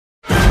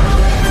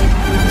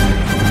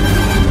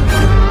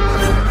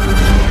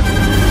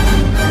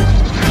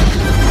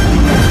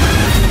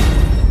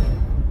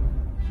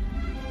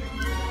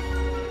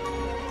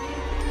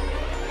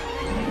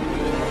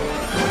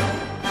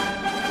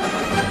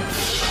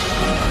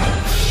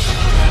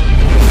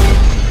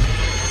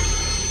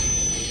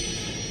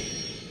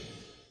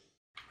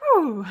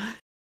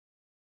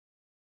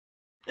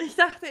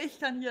ich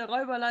kann hier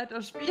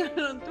Räuberleiter spielen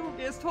und du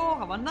gehst hoch,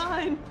 aber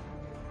nein.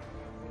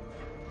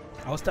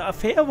 Aus der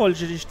Affäre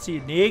wollte ich dich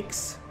ziehen.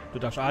 Nix. Du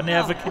darfst auch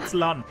Nerven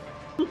kitzeln.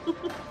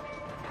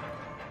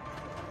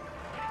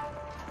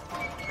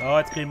 So,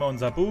 jetzt kriegen wir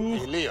unser Buch.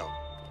 Hey, Leo.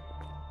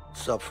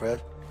 What's up,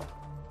 Fred?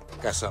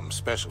 Got something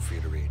special for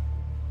you to read.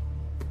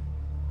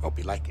 Hope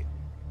you like it.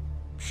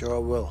 Sure I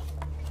will.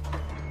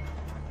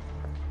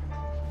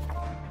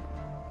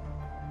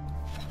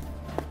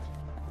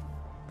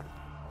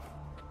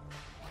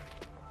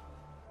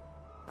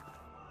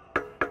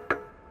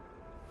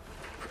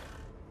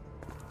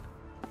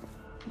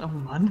 Oh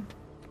Mann.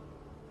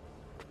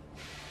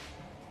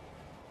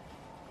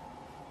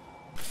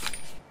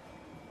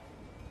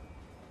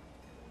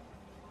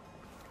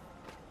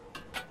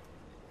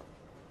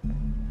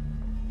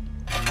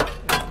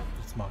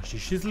 Jetzt mach ich die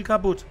Schüssel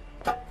kaputt.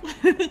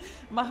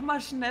 Mach mal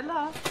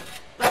schneller.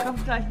 Da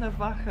kommt gleich eine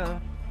Wache.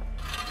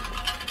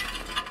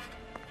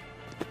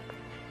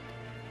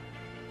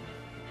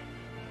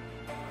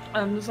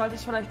 Du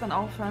solltest vielleicht dann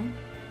aufhören.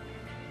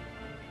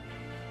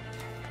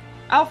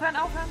 Aufhören!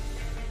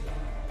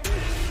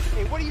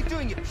 Hey, what are you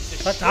doing? You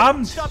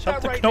Verdammt, ich Stop hab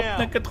that den right Knopf now.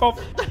 nicht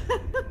getroffen.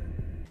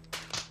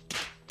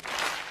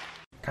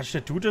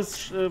 Kannst du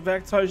das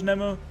Werkzeug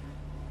nehmen?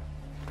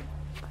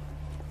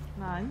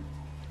 Nein.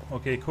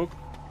 Okay, guck.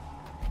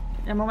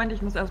 Ja, Moment,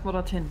 ich muss erstmal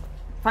dorthin.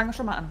 Fange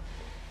schon mal an.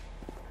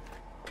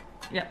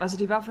 Ja, also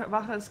die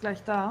Wache ist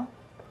gleich da.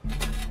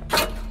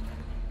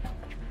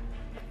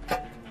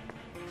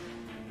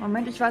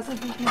 Moment, ich weiß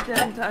nicht, wie ich mit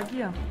der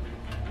interagiere.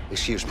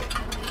 Excuse me.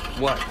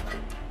 What?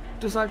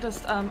 Du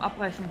solltest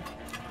abbrechen.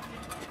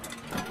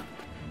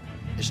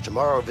 Is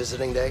tomorrow a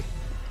visiting day?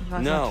 Ich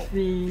weiß No. nicht,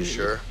 wie You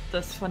sure? ich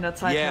das von der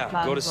Zeit her Yeah,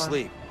 planen go to soll.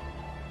 sleep.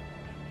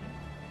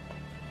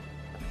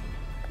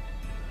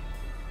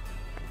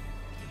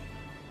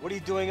 What are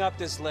you doing up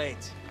this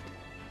late?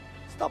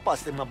 Stop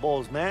busting my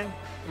balls, man.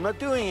 I'm not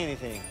doing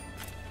anything.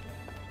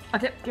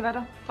 Okay, geh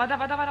weiter.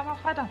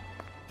 Weiter.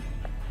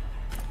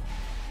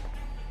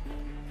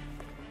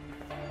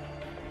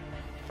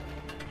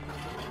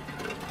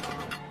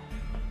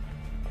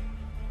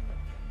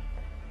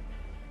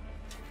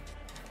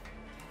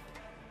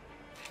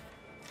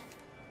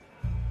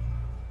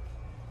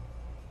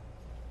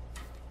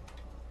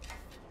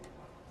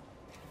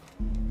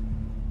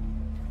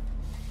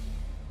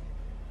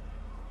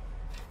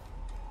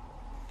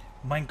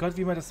 Mein Gott,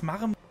 wie wir das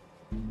machen.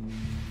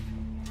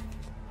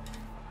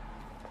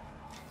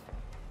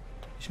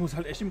 Ich muss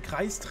halt echt im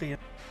Kreis drehen.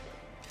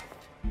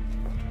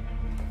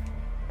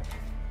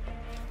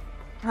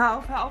 Hör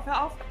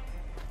auf.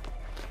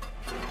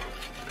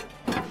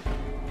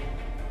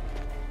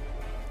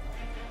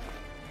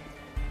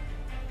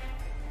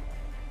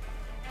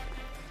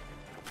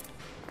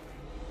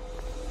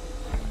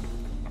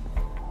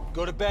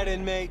 Go to bed,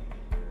 inmate.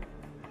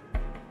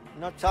 I'm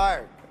not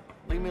tired.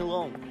 Leave me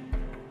alone.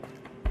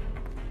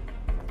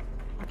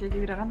 Okay,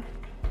 geh wieder ran.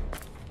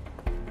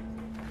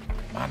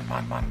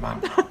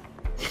 Mann.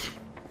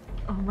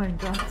 Oh mein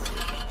Gott.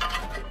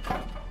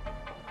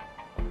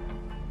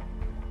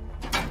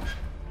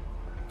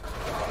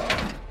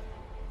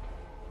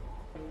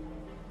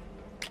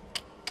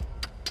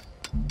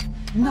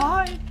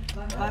 Nein!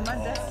 Weil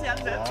man das ja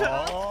nicht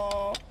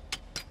hört.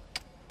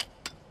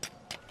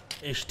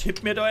 Ich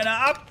tipp mir doch einer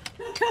ab.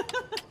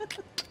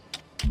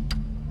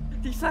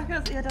 Die Sache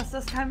ist eher, dass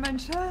das kein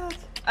Mensch hört.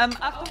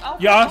 Achtung, auf!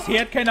 Ja, es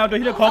hört keiner, doch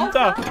hier kommt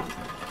er.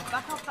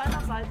 Wach auf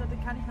deiner Seite,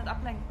 den kann ich nicht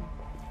ablenken.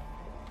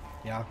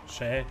 Ja,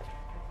 schön.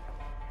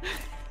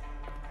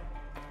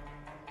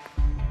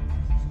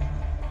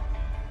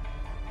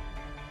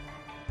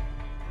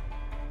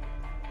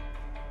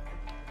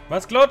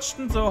 Was klatscht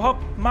denn so? Hopp,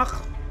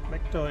 mach.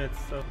 Weg doch jetzt.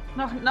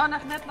 Noch nicht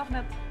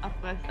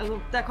abbrechen.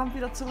 Also, der kommt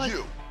wieder zurück.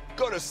 You,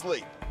 go to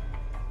sleep.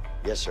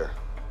 Yes, sir.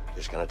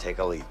 Just gonna take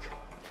a leak.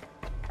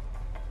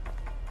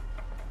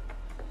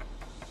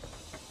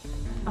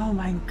 Oh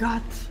mein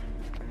Gott.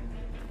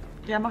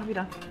 Ja, mach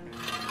wieder.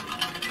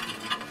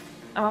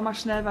 Aber mach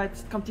schnell, weil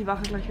jetzt kommt die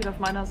Wache gleich wieder auf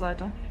meiner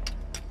Seite.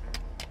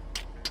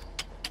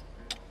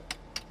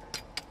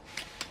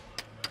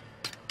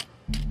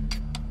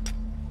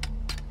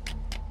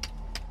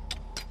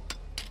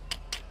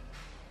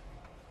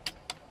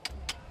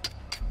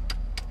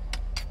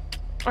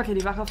 Okay,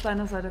 die Wache auf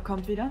deiner Seite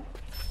kommt wieder.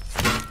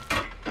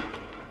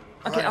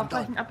 Okay,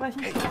 abbrechen.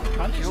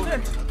 Kann ich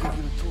nicht.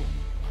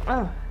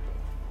 Oh.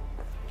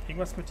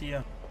 Irgendwas mit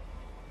dir.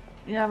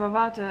 Ja, aber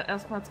warte,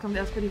 jetzt kommt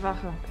erstmal die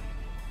Wache.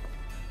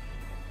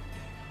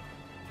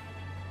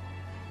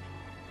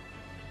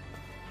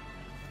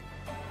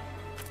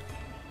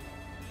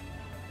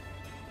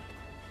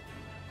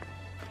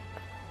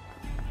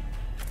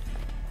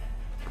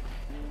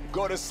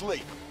 Go to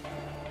sleep.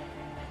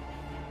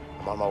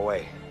 I'm on my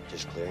way.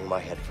 Just clearing my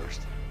head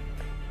first.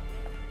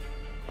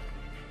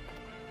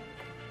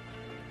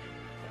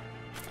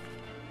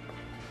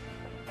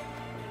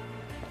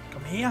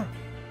 Komm her.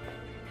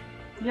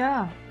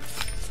 Ja.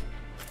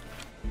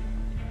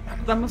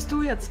 Dann musst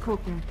du jetzt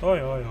gucken. Oh,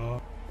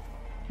 ja.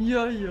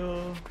 Ja.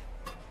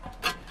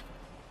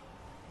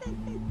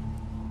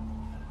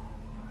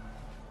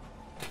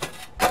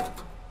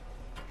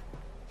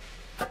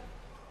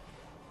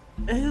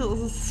 Es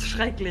ist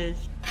schrecklich.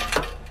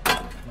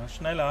 Na,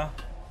 schneller.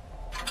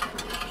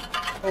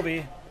 Oh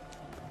weh.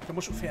 Du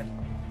musst aufhören.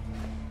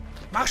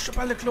 Machst du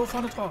alle Klo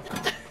vorne drauf?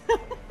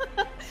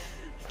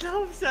 Ich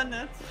glaube es ja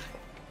nicht.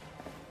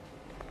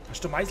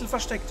 Hast du Meißel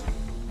versteckt?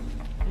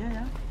 Ja,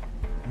 ja.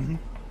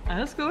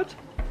 Alles gut.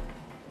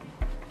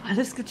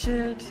 Alles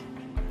gechillt.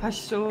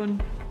 Passt schon.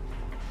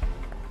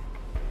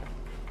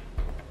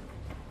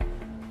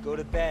 Go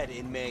to bed,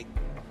 inmate.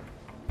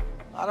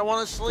 I don't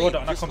want to sleep. Oh,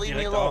 der Anna Just kommt leave me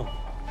direkt alone. auf.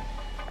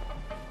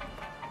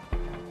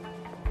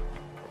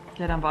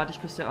 Ja, dann warte ich,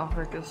 bis der auch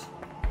weg ist.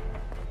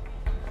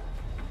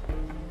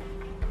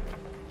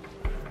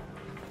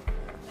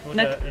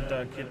 Oder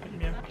interagiert mit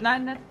mir.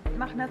 Nein, nicht,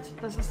 mach nicht.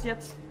 Das ist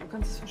jetzt. Du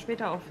kannst es für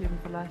später aufheben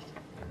vielleicht.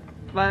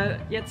 Weil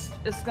jetzt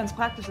ist ganz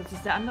praktisch. Jetzt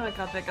ist der andere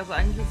gerade weg. Also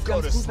eigentlich ist es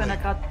ganz gut, wenn er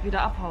gerade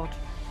wieder abhaut.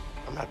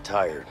 I'm not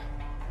tired.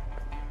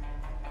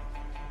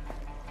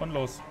 Und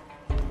los.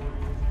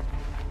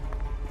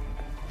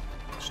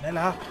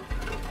 Schneller.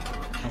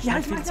 Hast Ja,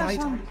 nicht ich viel mach ja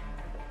Zeit. schon.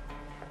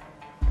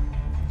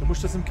 Du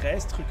musst das im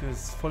Kreis drücken. Das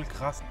ist voll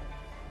krass.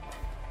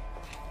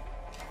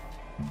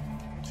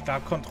 Ich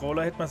glaube,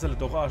 Controller hätte man soll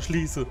doch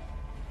anschließen.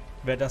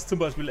 Wäre das zum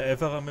Beispiel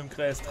einfacher mit dem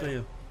Kreis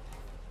drehen.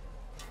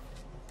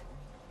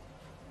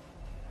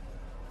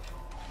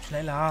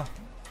 Schneller.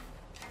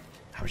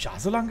 Habe ich auch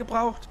so lange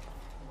gebraucht?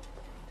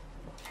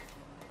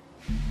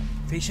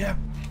 Feechen.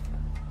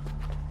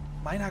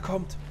 Meiner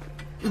kommt.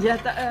 Ja,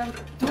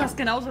 du hast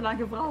genauso lange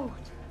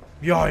gebraucht.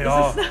 Ja,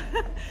 ja. Das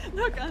ist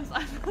nur ganz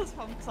anders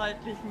vom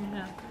zeitlichen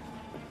her.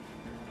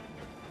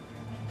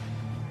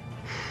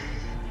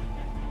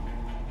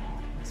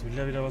 Jetzt will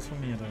er wieder was von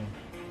mir da.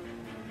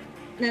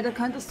 Ne, da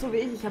könntest du wie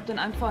ich habe den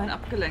einen vorhin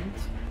abgelenkt.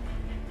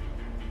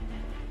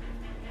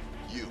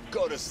 You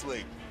go to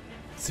sleep.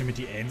 Sind mir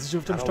die ähnlich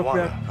auf dem I don't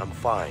Stockwerk? wanna. I'm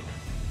fine.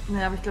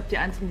 Naja, aber ich glaube, die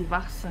einzigen, die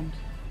wach sind.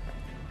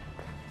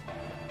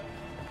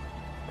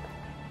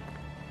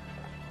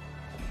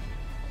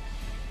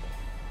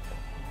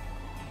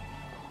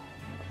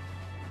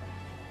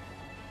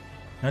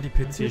 Ja, die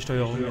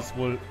PC-Steuerung ist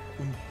wohl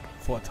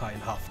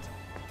unvorteilhaft.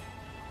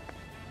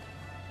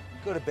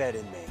 Go to bed,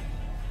 inmate.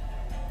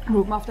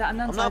 Guck mal auf der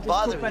anderen I'm not Seite, ich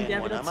guck, bothering wenn der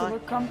anyone, wieder am I?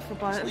 zurückkommt,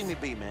 vorbei Just leave me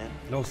ist. be, man.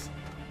 Los.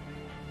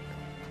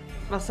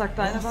 Was sagt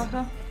deine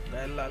Wache?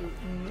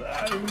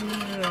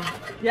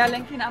 Ja,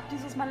 lenk ihn ab,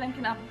 dieses Mal lenk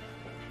ihn ab.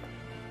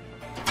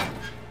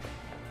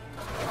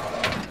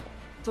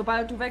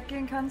 Sobald du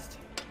weggehen kannst.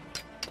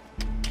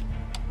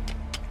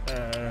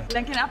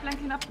 Lenk ihn ab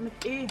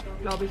mit E,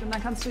 glaube ich, und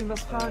dann kannst du ihm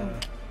was fragen.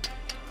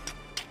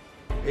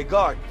 Hey,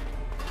 guard.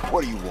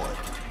 What do you want?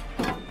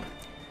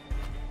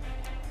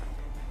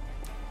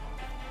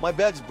 My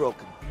bed's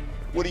broken.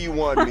 What do you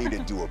want me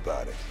to do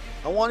about it?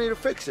 I want you to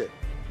fix it.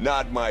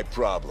 Not my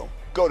problem.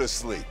 Go to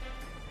sleep.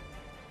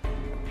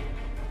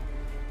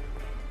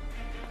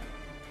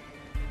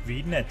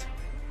 Wie nett.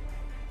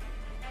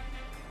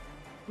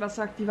 Was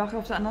sagt die Wache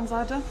auf der anderen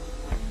Seite?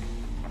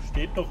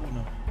 Steht noch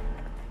ohne.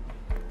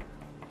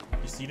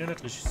 Ich sehe nur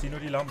nicht richtig, ich sehe nur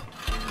die Lampe.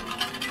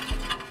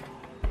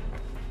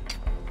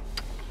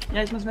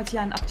 Ja, ich muss mir jetzt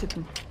hier einen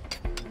abtippen.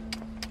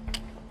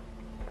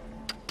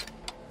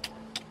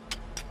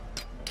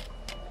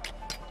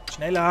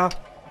 Schneller!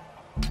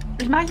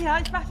 Ich mach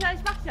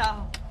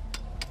ja.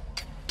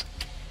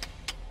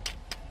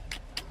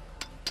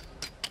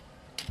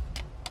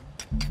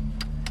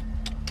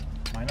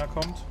 Meiner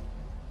kommt.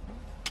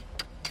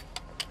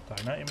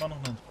 Deiner immer noch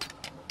nicht.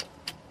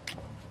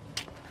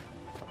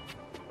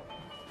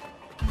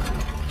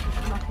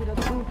 Ich mach wieder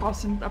zu,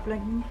 brauchst du nicht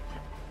ablenken.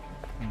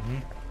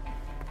 Mhm.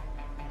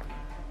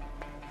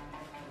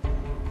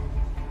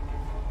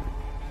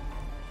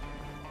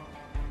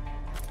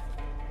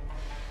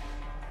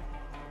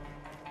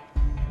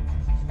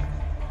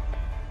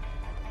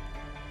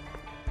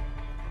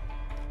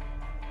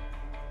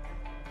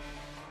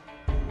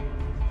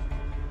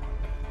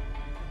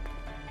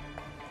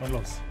 Na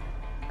los.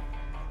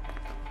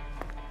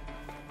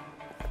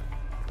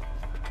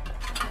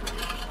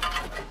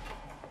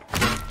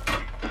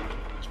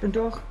 Ich bin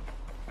durch.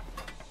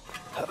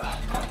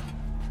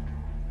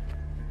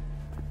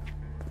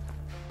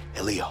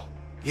 Hey, Leo.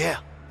 Yeah,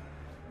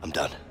 I'm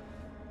done.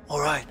 all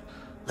right.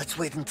 Let's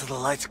wait until the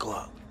lights go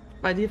out.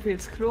 Bei dir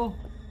fehlt's Klo.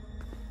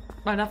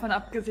 Mal davon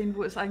abgesehen,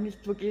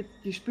 wo geht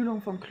die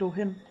Spülung vom Klo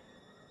hin?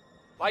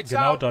 Lights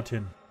Genau out.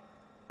 dorthin.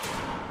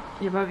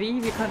 Ja, aber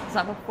wie? Wir könnten es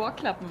einfach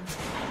vorklappen.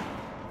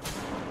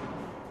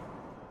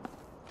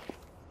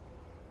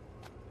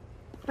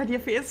 Bei dir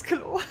fehlt's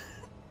Klo.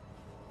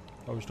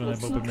 Habe ich noch Das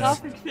nicht ist mal ein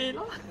bemerkt.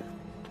 Grafikfehler.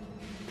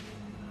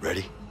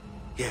 Ready?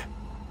 Yeah.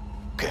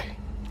 Okay.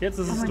 Jetzt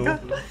ist Oh es mein doof.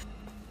 Gott.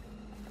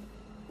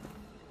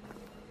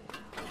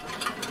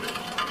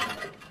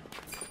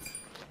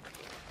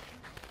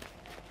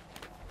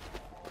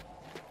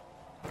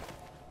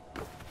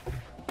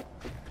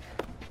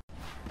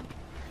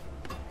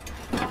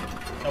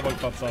 Aber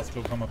gerade das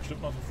Klo kann man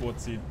bestimmt noch so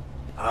vorziehen.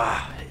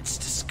 Ah, it's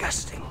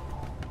disgusting.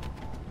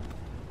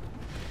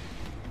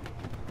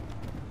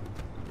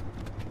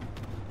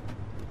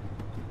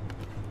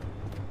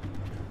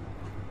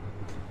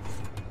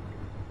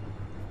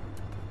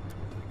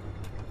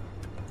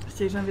 Ich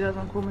sehe schon wieder so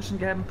einen komischen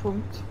gelben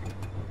Punkt.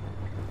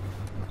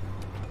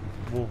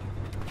 Wo?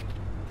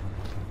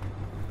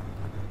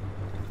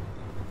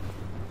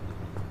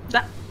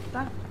 Da,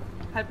 da.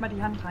 Halt mal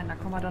die Hand rein, da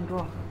kommen wir dann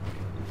durch.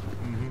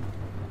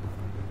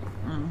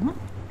 Mhm.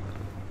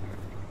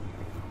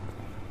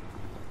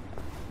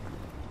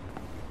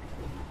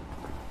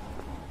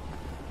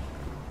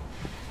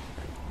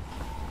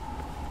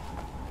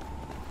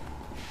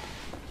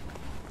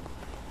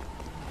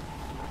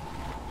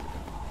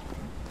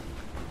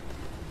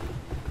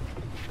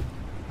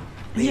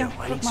 Leo, I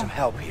guck need mal. some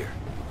help here.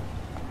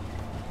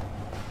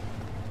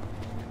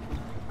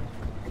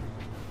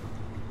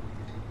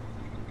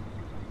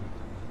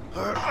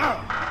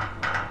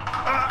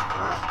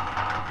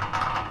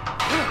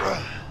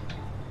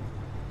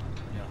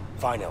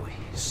 Finally,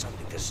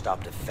 something to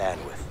stop the fan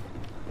with.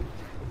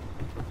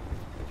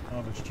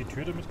 Ah, will ich die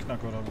Tür damit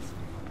knacken oder was?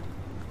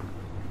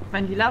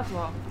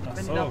 Ventilator. Ach so.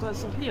 Ventilator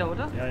ist doch hier,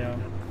 oder? Ja, ja.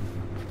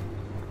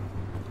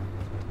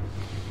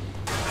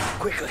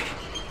 Quickly,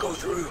 go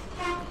through.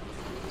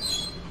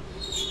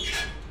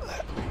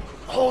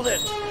 Hold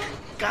it!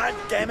 God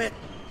damn it!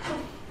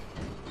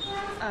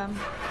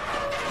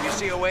 You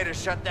see a way to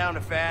shut down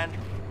the fan?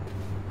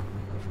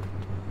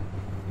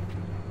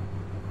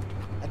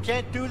 I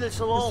can't do this Bist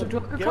du alone. Get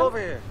durchgekommen? over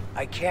here.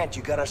 I can't,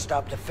 you gotta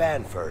stop the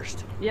fan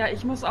first. Ja,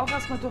 ich muss auch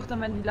erstmal durch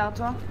den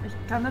Ventilator. Ich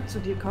kann nicht zu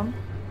dir kommen.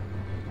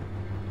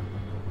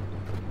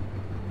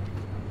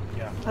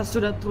 Ja. Hast du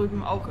da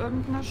drüben auch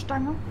irgendeine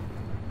Stange?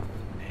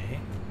 Nee.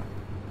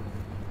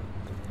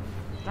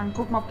 Dann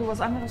guck mal, ob du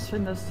was anderes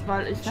findest,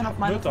 weil ich kann auf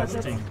meine Nur das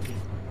Fall Ding.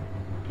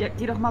 jetzt... Ja,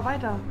 geh doch mal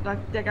weiter.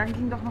 Der Gang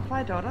ging doch noch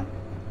weiter, oder?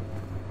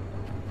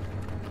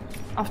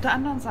 Auf der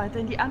anderen Seite,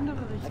 in die andere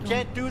I Richtung.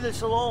 can't do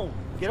this alone.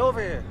 Get over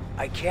here.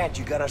 I can't,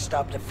 you gotta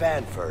stop the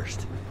fan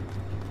first.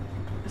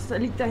 Da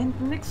liegt da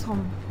hinten nichts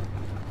rum.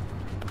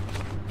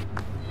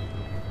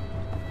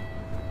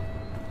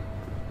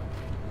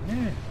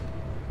 Nee.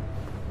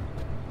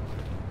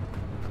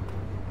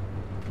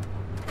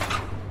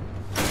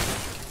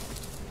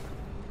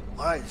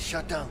 All right,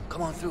 shut down.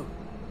 Come on through.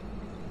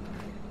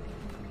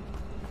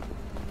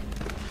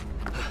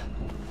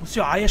 Muss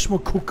ja erst mal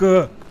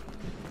gucken.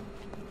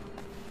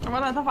 Aber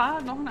da war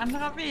halt noch ein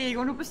anderer Weg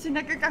und du bist ihn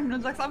nicht gegangen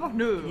und sagst einfach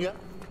nö. Yeah.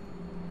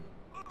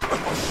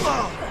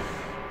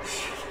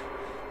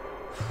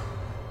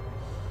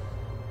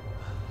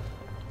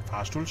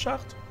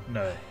 Fahrstuhlschacht?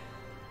 Nee.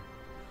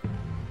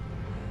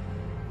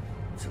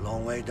 It's a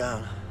long way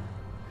down.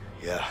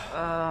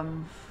 Yeah,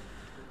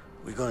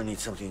 We're gonna need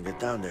something to get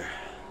down there.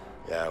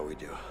 yeah, we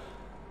do.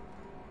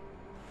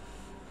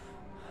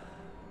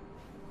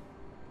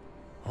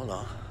 Hold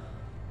on.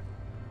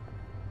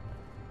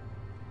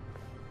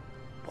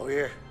 Over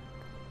here.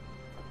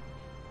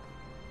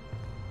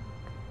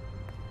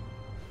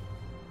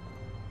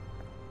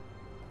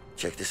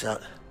 Check this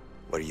out.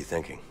 What are you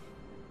thinking?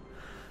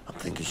 I'm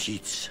thinking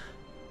sheets.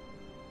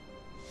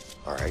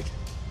 All right,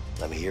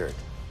 let me hear it.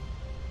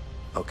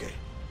 Okay,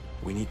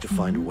 we need to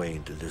find a way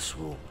into this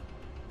room.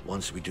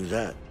 Once we do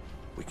that,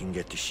 we can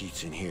get the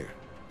sheets in here.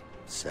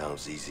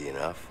 Sounds easy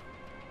enough.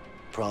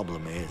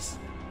 Problem is,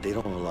 they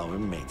don't allow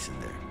inmates in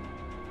there.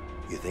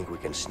 You think we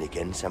can sneak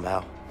in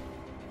somehow?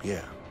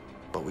 Yeah,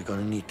 but we're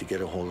gonna need to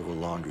get a hold of a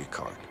laundry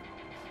cart.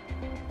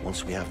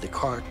 Once we have the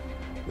cart,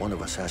 one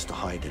of us has to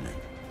hide in it.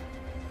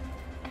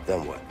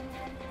 Then what?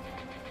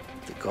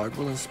 The guard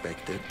will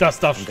inspect it, Das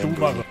and darfst du then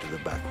bring machen. it to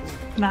the back room.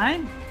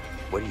 Nein.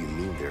 What do you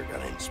mean they're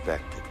gonna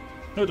inspect it?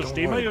 Ja, da Don't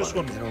stehen wir worry ja about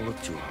schon. it, they don't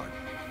look too hard.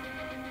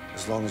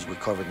 As long as we're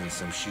covered in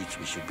some sheets,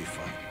 we should be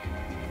fine.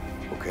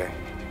 Okay.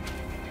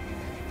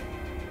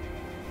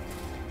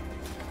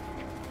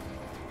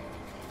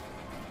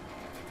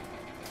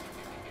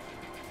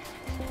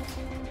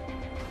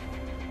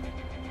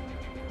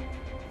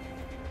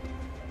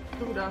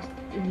 Du darfst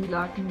in die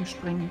Laken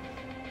springen.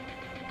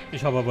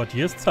 Ich habe aber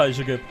dir das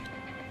Zeichen gegeben.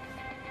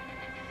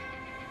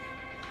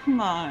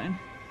 Nein.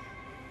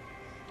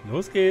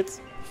 Los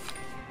geht's.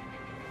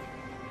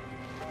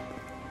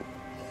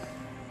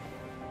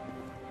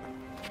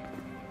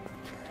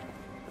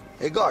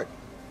 Hey, guard,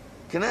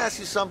 can I ask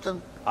you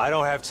something? I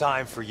don't have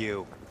time for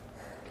you.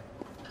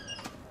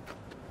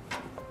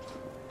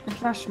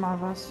 Ich wasch mal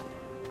was.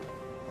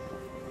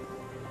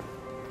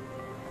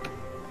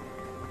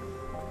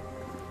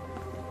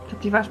 Ich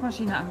hab die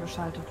Waschmaschine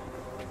angeschaltet.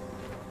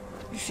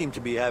 You seem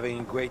to be having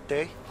a great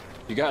day.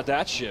 You got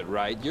that shit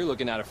right. You're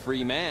looking at a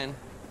free man.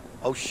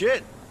 Oh,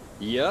 shit.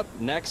 Yep,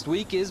 next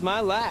week is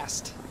my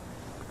last.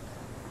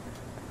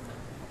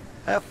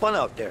 Have fun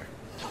out there.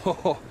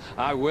 Oh,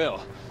 I will.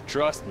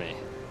 Trust me.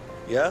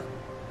 Yeah?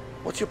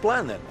 What's your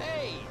plan then?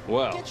 Hey,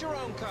 Well, get your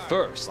own car.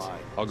 first, Fine,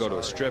 I'll go to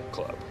a sorry. strip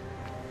club.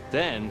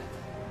 Then,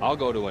 I'll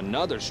go to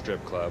another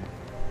strip club.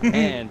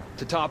 And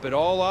to top it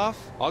all off,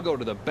 I'll go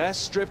to the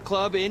best strip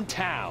club in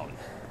town.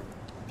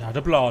 Ja,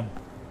 der Plan.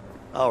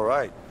 All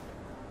right.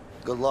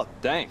 Good luck.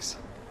 Thanks.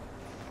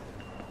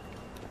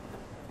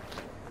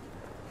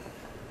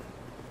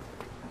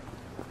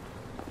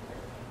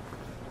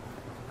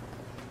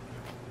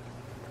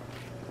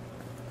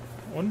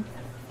 Und?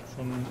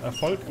 Schon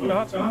Erfolg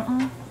gehabt?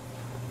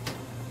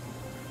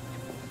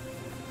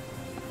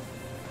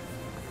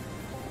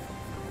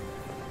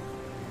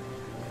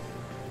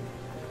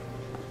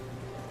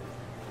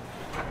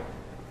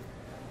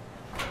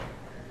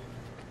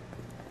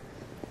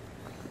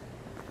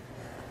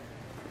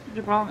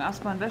 Wir brauchen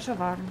erstmal einen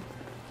Wäschewagen.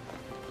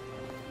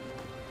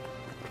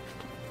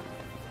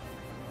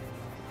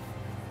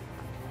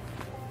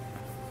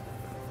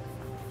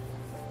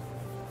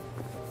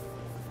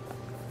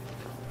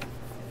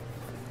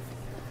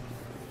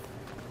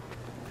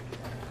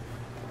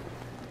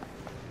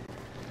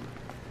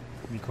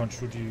 Wie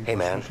konntest du die Hey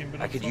man, Waschmaschine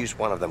I could benutzen? use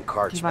one of them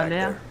carts Die war back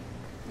leer.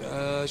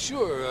 there.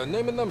 Sure.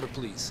 Name and number,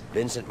 please.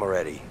 Vincent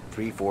Moretti,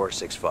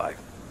 3465.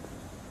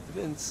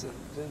 Vincent.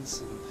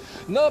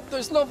 Nope,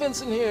 there's no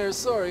Vincent here.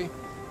 Sorry.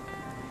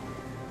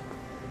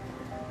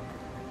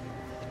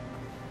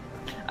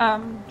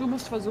 Du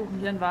musst versuchen,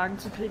 hier einen Wagen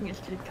zu kriegen.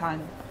 Ich krieg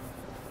keinen.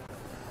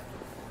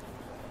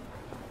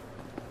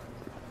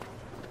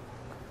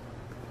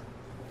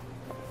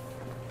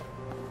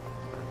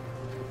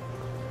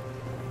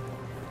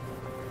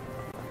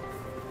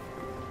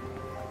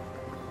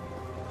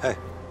 Hey,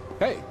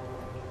 Hey.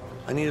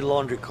 I need a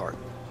laundry cart.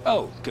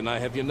 Oh, can I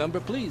have your number,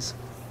 please?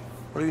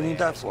 What do you need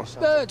that for?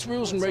 It's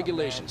rules and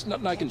regulations.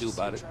 Nothing I can do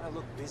about it.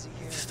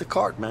 Just the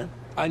cart, man.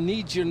 I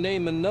need your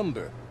name and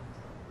number.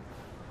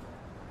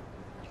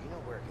 Do you know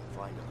where I can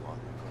find a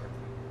laundry cart?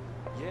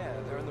 Yeah,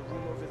 they're in the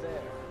room over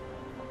there.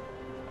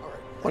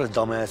 What a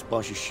dumbass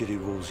bunch of shitty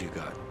rules you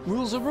got.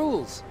 Rules are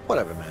rules.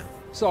 Whatever, man.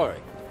 Sorry.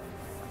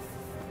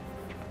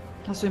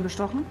 Hast du ihn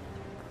bestochen?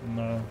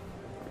 Na.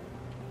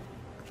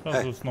 Ich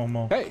versuch's es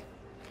nochmal. Hey.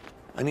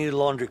 I need a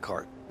laundry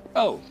cart.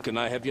 Oh, can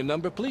I have your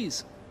number,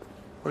 please?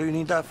 What do you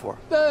need that for?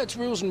 It's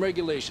rules and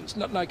regulations.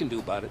 Nothing I can do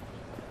about it.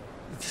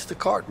 It's just a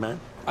cart, man.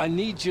 I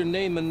need your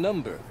name and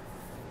number.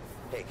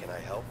 Hey, can I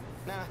help?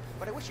 Nah,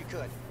 but I wish you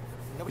could.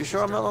 You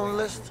sure I'm not on the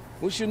list?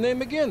 What's your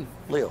name again?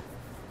 Leo,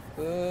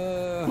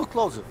 look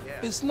closer.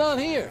 It's not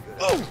here.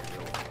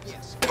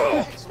 Yes.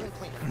 Excellent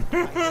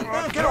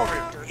cleaner. Get over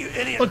here, you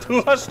idiot. Und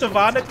du hast die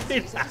Warne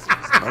gekriegt.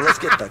 Now let's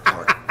get that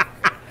cart.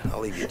 I'll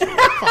leave you to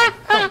it.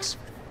 Thanks.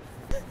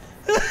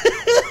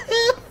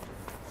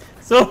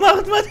 So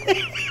macht man das.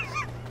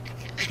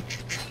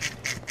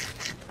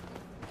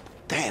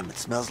 Damn, it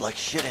smells like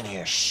shit in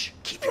here. Shh,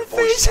 keep your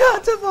voice Ich down.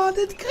 hatte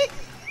Warne gekriegt.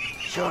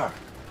 Sure,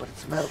 but it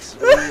smells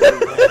really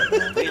bad,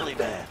 man. Really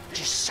bad.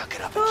 Just suck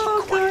it up and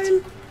Oh, keep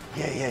quiet.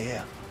 geil.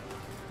 Yeah.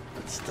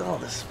 But still,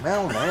 the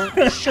smell, man.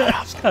 Shut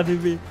up. Ich kann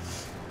nicht mehr.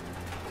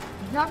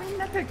 Ich habe ihn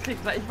nicht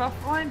gekriegt, weil ich war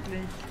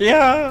freundlich.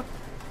 Ja.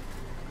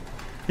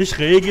 Ich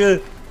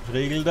regel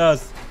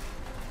das.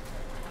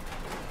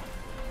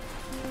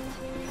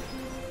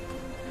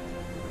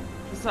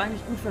 Bist du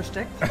eigentlich gut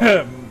versteckt?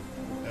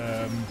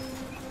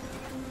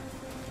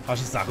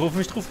 Hast du die Sache auf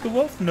mich drauf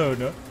geworfen? Nö,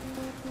 ne?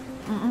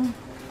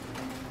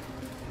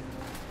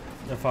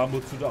 Ja, fahren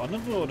wir zu der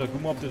anderen oder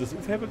guck mal, ob du das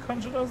aufheben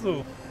kannst oder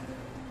so.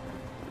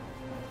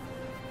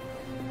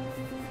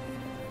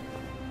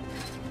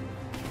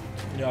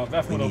 Ja,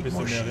 werfen wir noch ein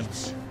bisschen mehr hin.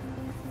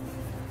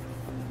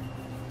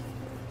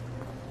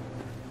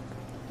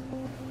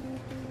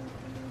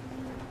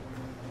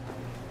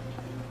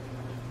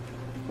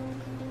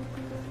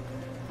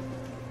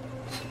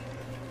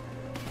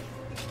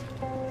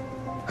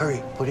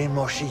 Hurry, put in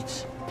more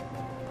sheets.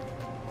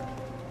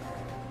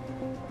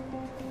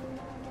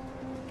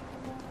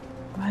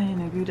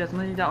 Meine Güte, jetzt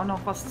muss ich da auch noch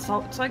was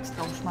Zeugs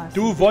draufschmeißen.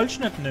 Du wolltest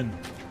nicht nennen.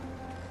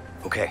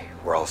 Okay,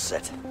 we're all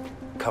set.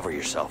 Cover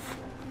yourself.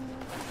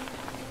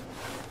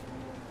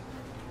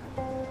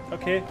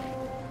 Okay.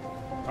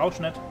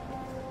 Brauchst nicht.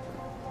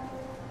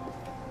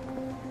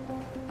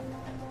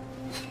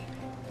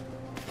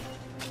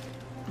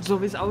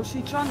 So wie es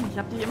aussieht schon. Ich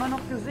habe die immer noch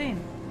gesehen.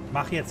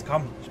 Mach jetzt,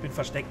 komm. Ich bin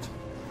versteckt.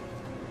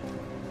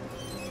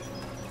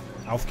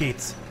 Auf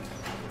geht's.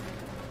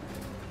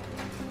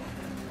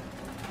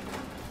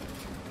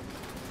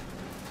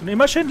 Und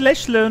immer schön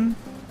lächeln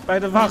bei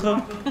der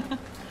Wache.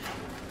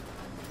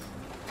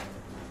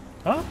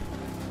 Ha?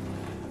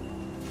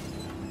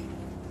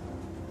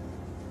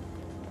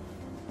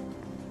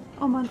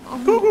 Oh Mann, oh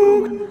Mann, oh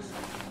Mann.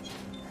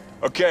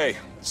 Okay,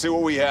 see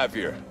what we have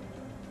here.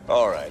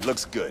 All right,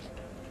 looks good.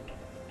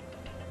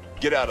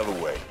 Get out of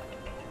the way.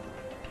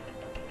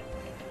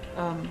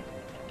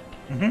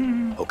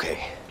 Okay.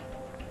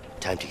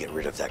 Time to get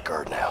rid of that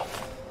guard now.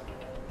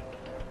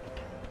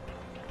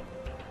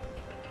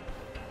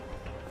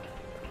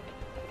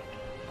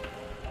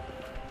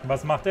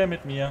 Was macht er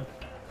mit mir?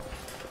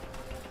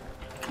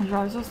 Ich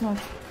weiß es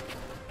nicht.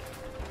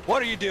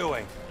 What are you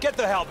doing? Get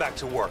the hell back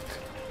to work.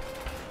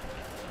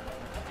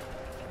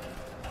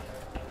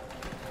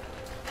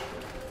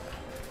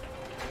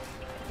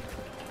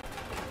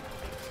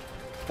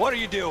 What are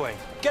you doing?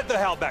 Get the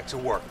hell back to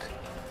work.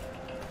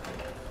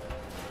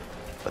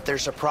 But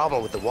there's a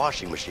problem with the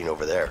washing machine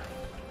over there.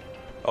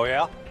 Oh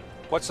yeah?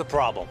 What's the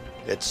problem?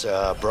 It's,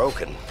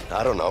 broken.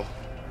 I don't know.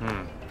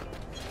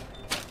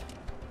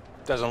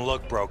 Doesn't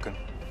look broken.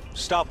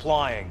 Stop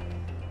lying.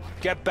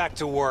 Get back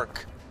to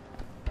work.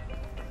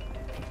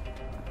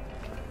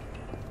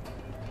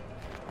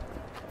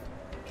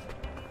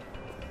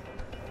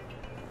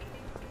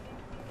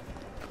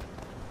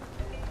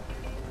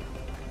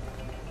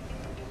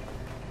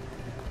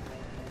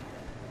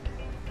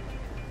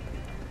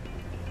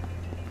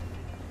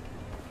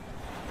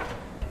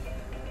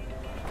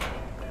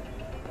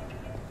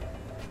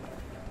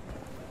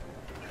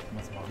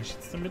 ich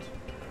jetzt damit?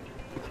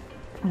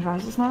 Ich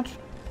weiß es nicht.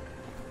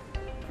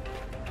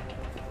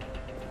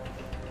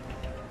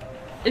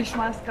 Ich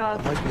schmeiß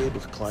gerade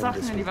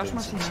Sachen in die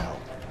Waschmaschine.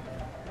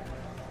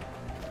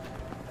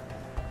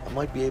 I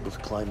might be able to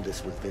climb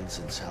this with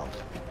Vincent's help.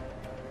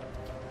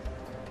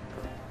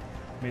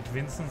 Mit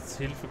Vincents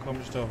Hilfe komme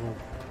ich da hoch.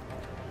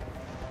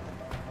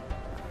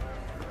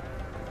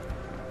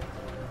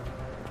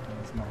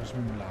 Was mache ich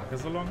mit dem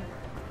Lagersalon?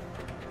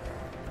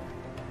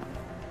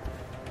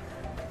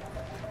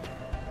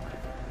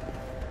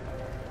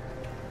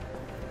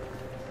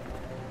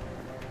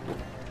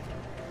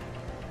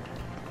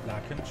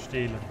 Laken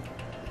stehlen.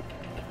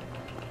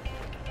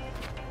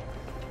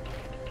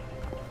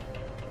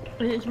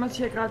 Ich muss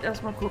hier gerade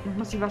erstmal gucken. Ich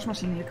muss die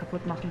Waschmaschine hier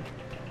kaputt machen.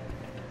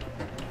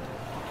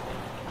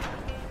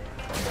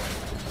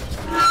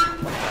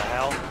 What the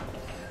hell?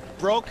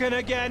 Broken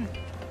again?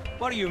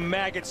 What are you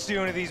maggots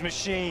doing to these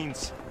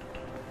machines?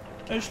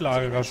 Ich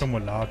lagere schon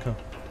mal Lake.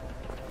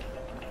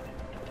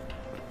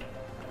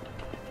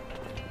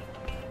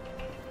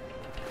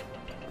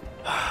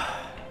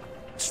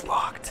 It's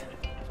locked.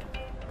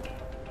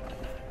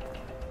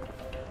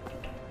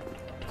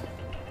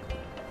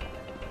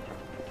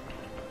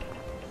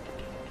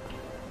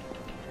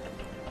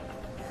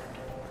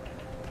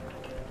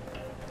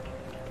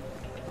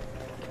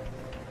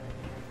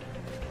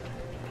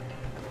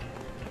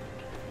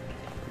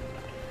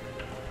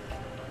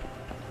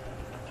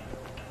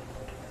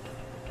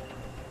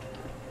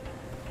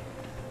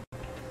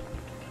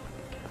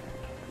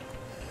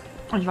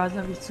 Ich weiß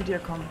nicht, wie ich zu dir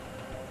komme.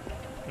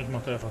 Ich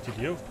mach da einfach die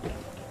Tür auf.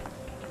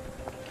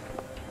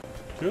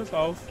 Tür ist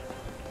auf.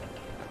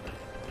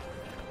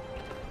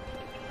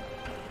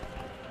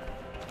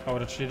 Aber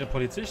da steht der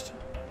Polizist.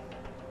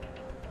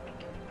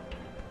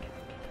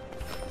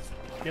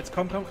 Jetzt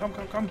komm.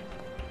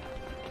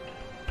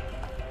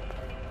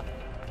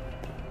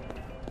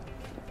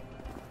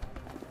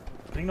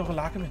 Bring noch eine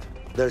Lake mit.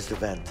 There's the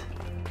vent.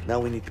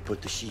 Now we need to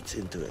put the sheets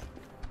into it.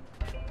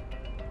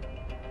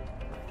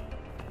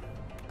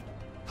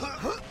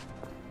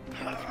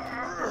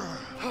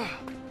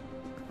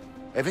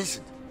 Hey,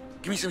 Vincent,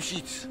 give me some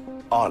sheets.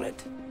 On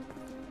it.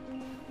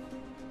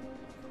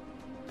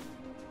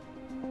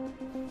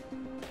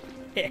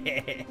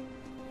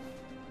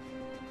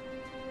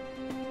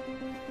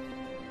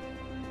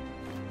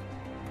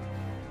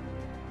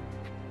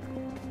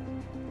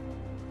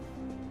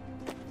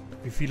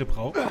 Wie viele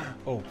braucht?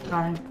 Oh.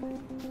 3.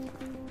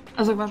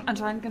 Also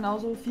anscheinend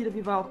genauso viele,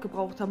 wie wir auch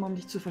gebraucht haben, um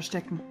dich zu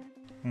verstecken.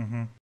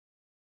 Mhm.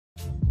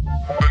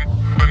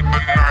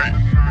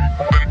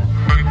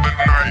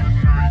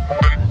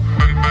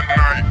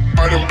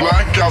 By the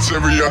blackouts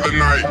every other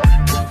night.